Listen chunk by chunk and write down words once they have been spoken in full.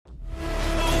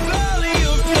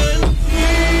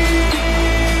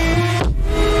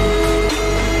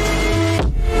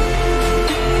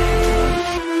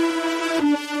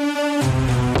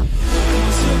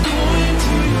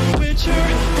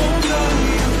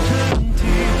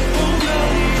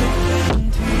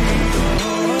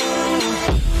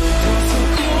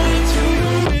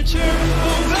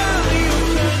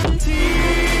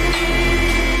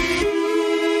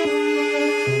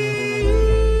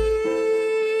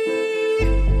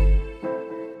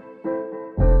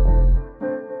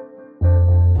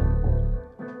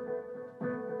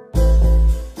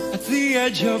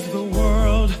edge of the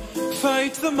world,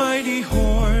 fight the mighty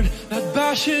horde that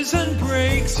bashes and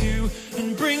breaks you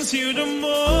and brings you to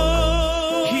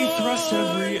more. He thrust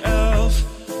every elf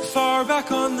far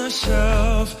back on the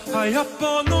shelf, high up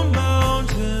on the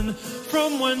mountain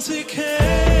from whence it came.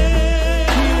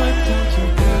 He wiped out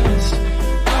your past,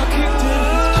 got kicked in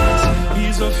his chest.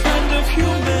 He's a friend of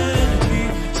humanity,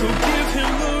 so give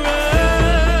him the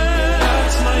rest.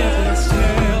 That's my epic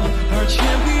tale, our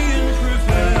champion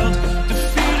prevailed,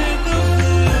 defeated the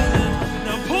villain,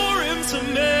 now pour him some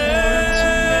mail.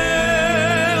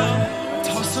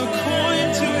 Toss a coin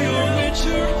to your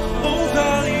witcher, oh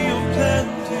valley of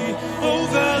plenty, oh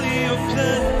valley of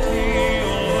plenty,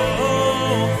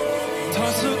 oh.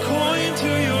 Toss a coin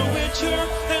to your witcher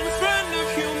and friend of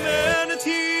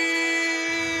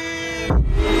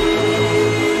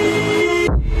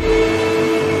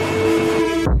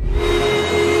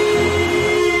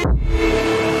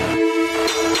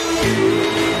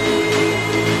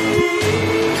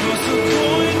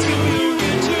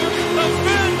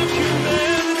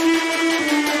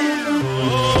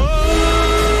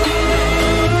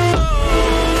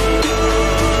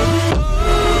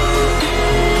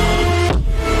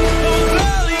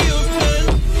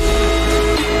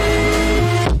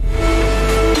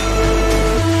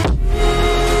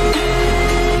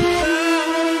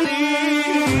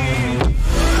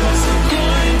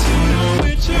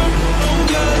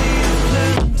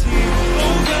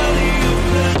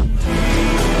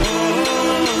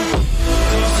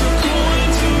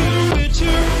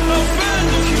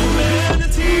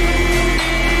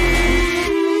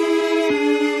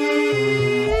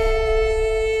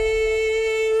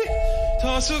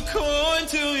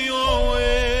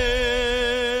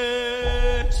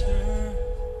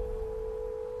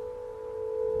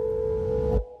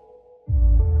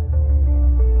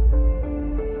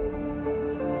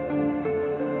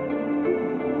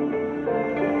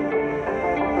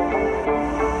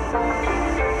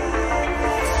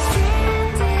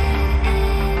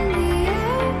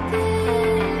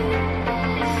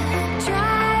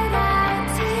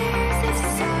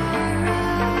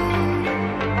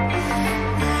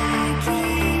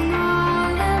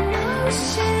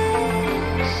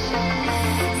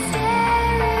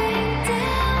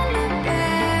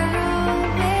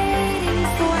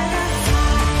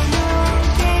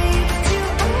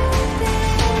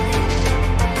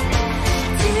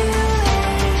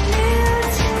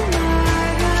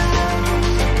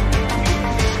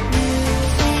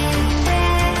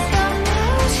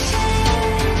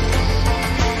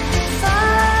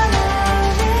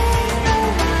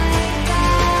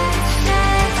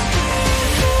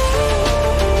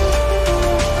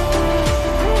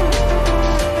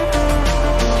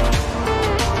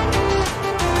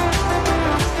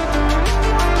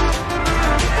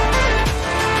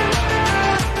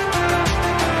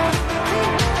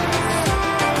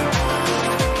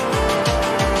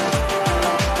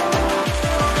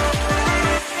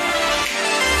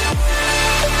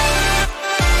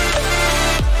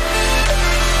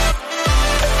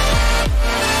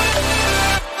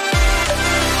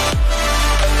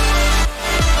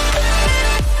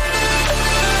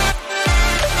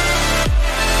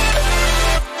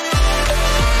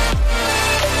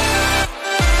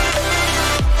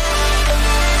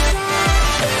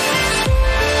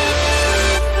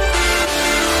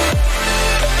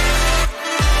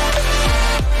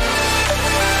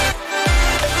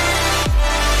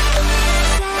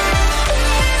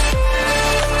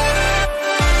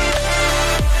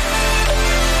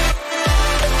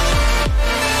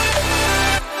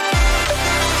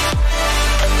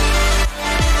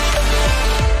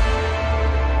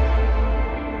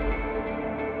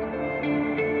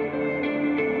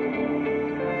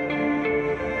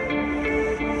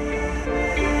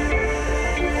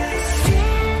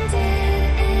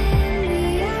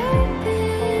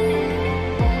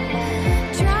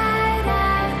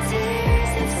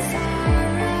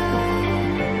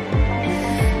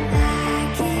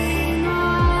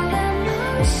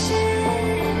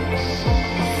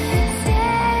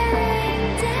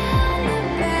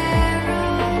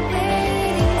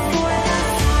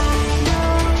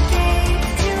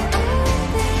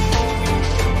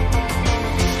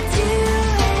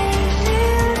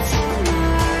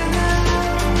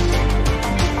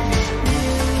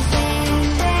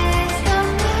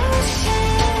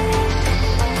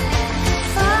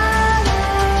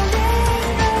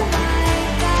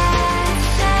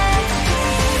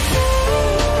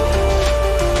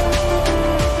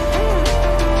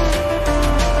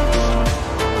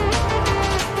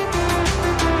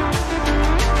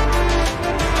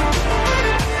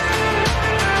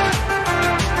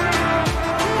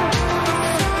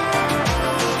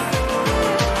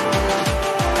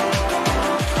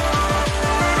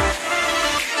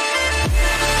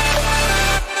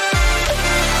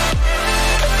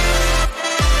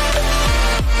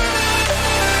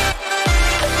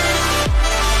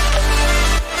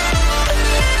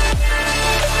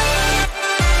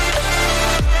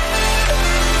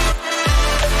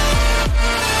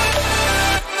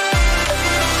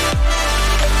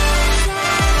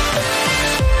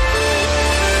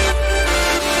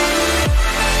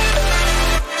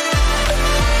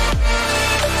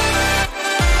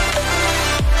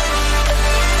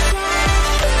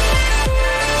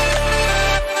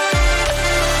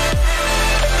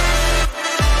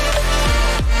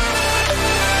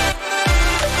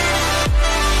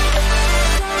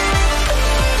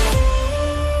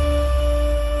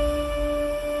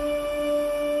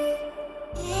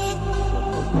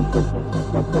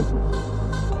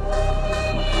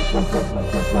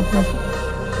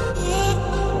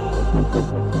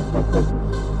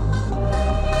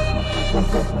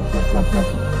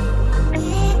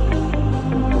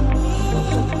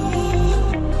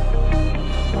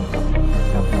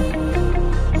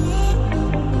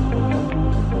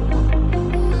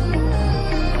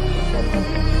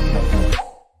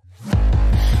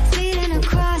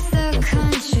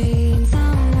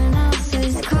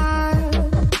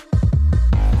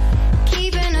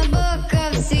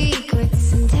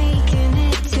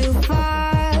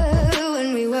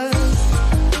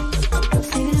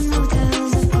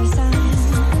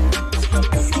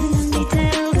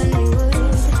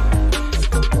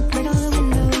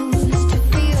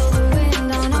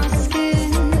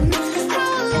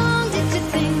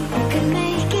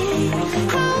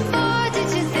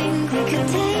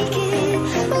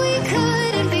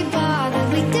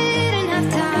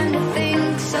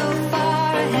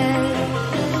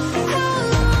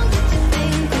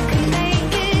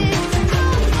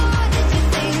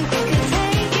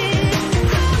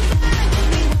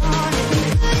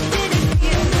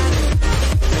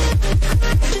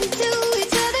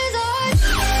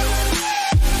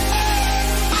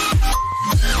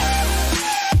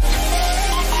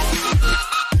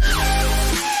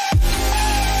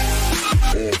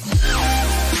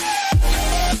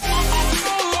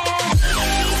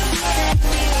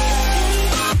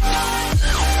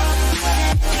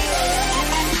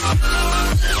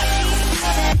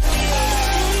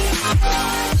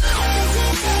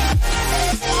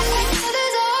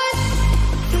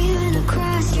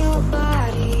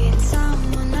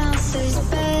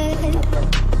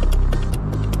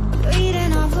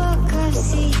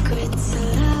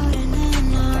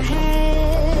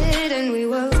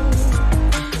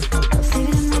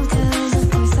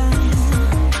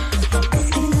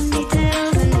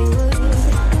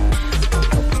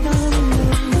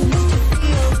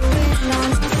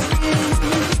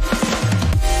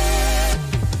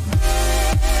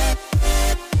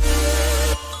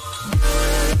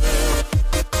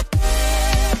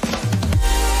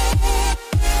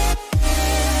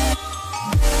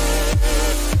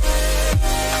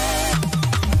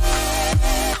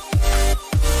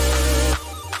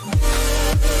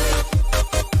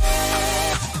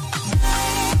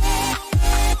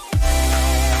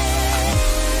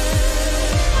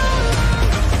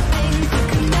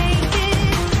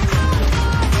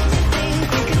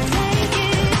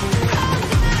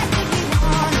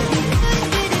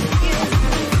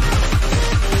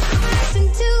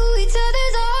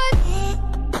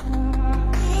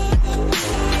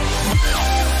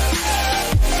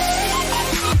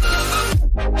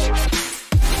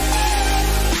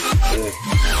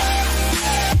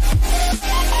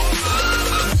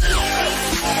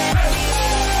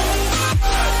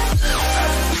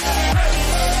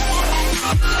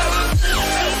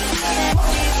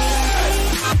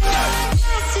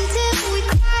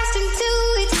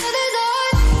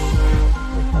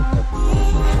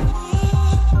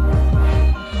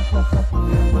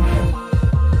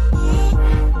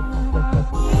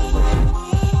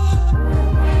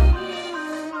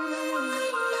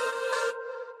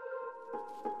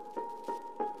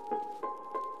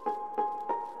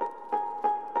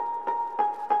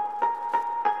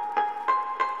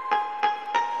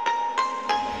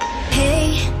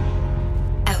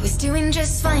doing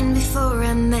just fine before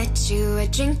I met you. I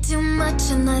drink too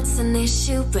much and that's an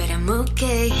issue, but I'm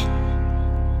okay.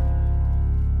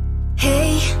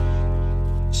 Hey,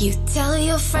 you tell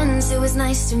your friends it was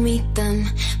nice to meet them,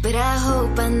 but I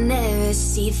hope I never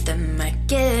see them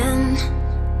again.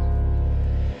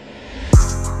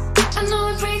 I know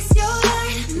it breaks your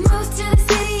heart, moved to